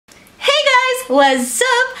what's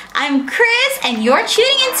up? I'm Krizz and you're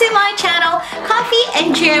tuning into my channel, Coffee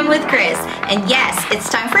and Gym with Krizz. And yes, it's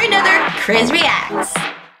time for another Krizz Reacts.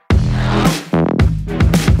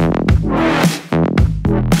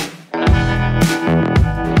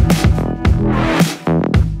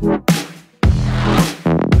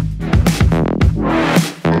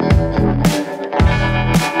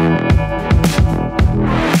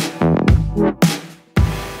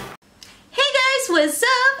 What's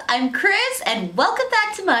up? I'm Krizz and welcome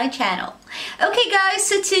back to my channel. Okay guys,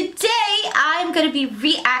 so today I'm going to be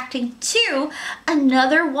reacting to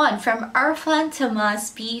another one from Erfan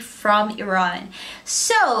Tahmasbi from Iran.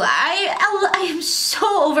 So I am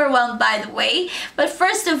so overwhelmed, by the way, but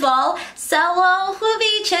first of all, salam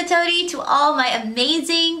hubi chatori to all my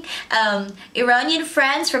amazing Iranian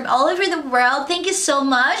friends from all over the world. Thank you so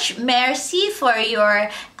much. Merci for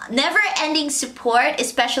your never-ending support,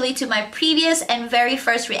 especially to my previous and very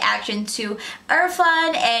first reaction to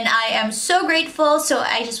Erfan, and I am so grateful. So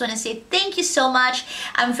I just want to say thank you so much.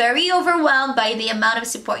 I'm very overwhelmed by the amount of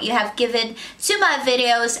support you have given to my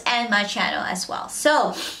videos and my channel as well.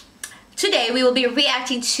 So today we will be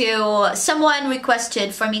reacting to someone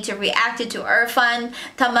requested for me to react to Erfan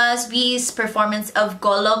Tahmasbi's performance of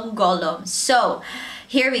Golom Golom. So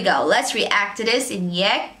here we go. Let's react to this in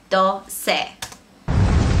Yek Do Se.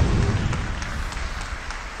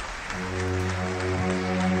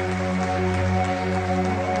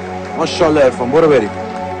 ماشاءالله عرفان برو بریم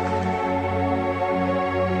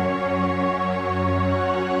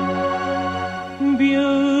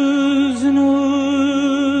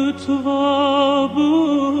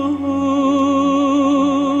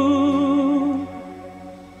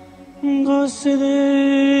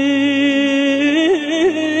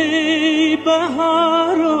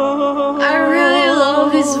I really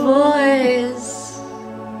love his voice.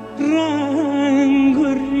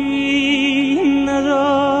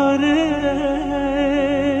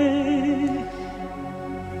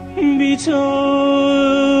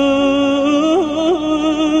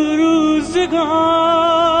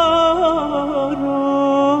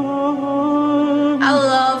 I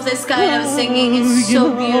love this kind of singing, it's so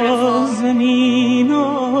beautiful.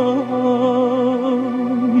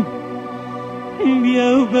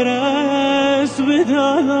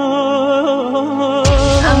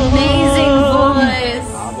 Amazing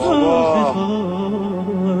voice.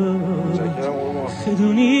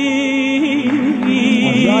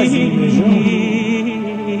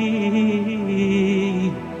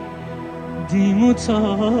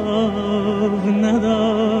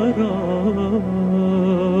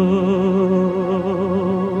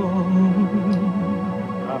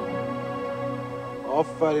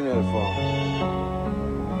 آفرین عرفان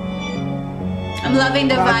I'm loving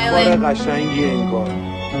the violin. قشنگی این کار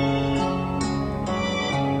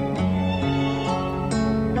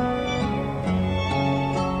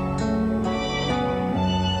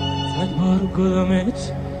صد بار گلمت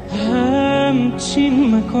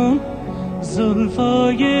همچین مکن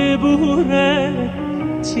زلفای بوره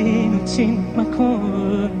چین و چین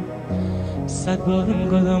مکن صد بار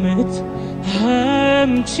گلمت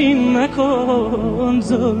همچین مکن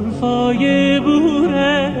زلفای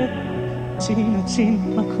بوره چین و چین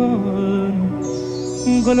مکن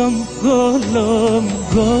گلم گلم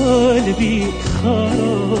گل بی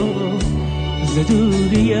خارم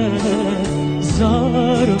زدوریه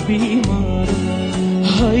زار و بیمار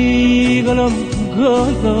های گلم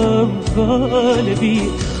گلم گل بی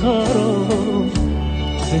خارم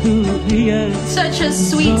زدوریه Such a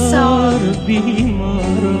sweet song,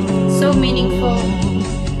 so meaningful.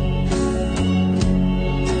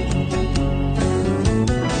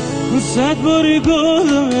 صد بار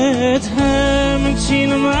گلمت همچین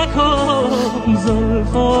مکن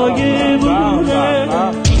زلفای بوره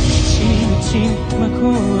چین چین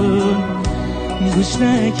مکن گوش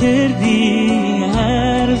نکردی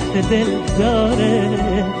حرف دل داره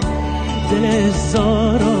دل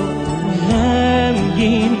زارا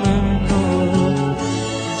غمگین مکن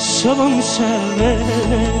شبم شبه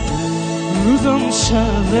روزم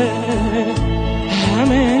شبه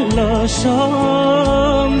همه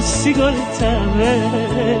لاشام سیگار تبه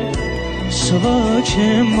شبا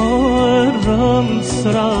که مارم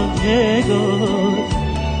سراغ گل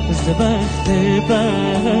زبخت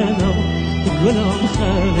بنا گلم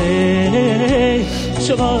خبه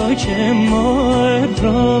شبا که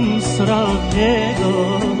مارم سراغ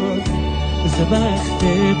گل زبخت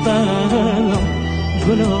بنا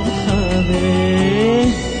گلم خبه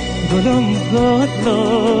گلم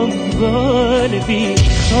گلم گل بی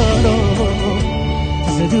خارم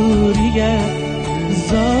زدوریه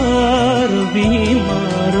زار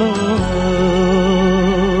بیمارم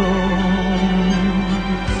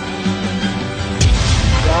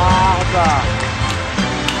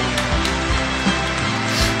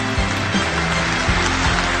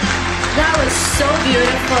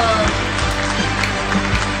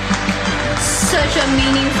such a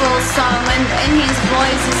meaningful song, and his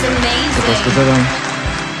voice is amazing.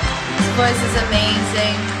 His voice is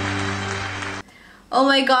amazing. Oh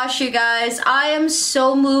my gosh, you guys, I am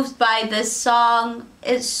so moved by this song.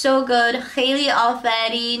 It's so good. Hailey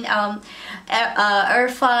Alfarin,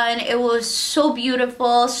 Erfan, it was so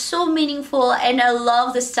beautiful, so meaningful, and I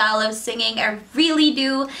love the style of singing. I really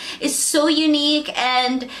do. It's so unique,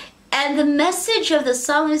 and the message of the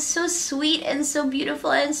song is so sweet and so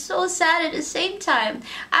beautiful and so sad at the same time.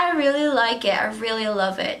 I really like it. I really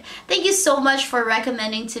love it. Thank you so much for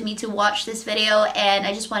recommending to me to watch this video, and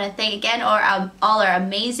I just want to thank again all our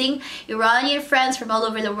amazing Iranian friends from all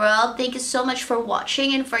over the world. Thank you so much for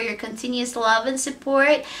watching and for your continuous love and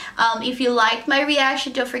support. If you liked my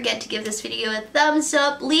reaction, don't forget to give this video a thumbs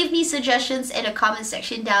up. Leave me suggestions in the comment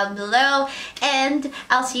section down below, and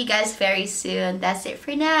I'll see you guys very soon. That's it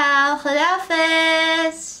for now. Khuda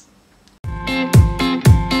Hafiz.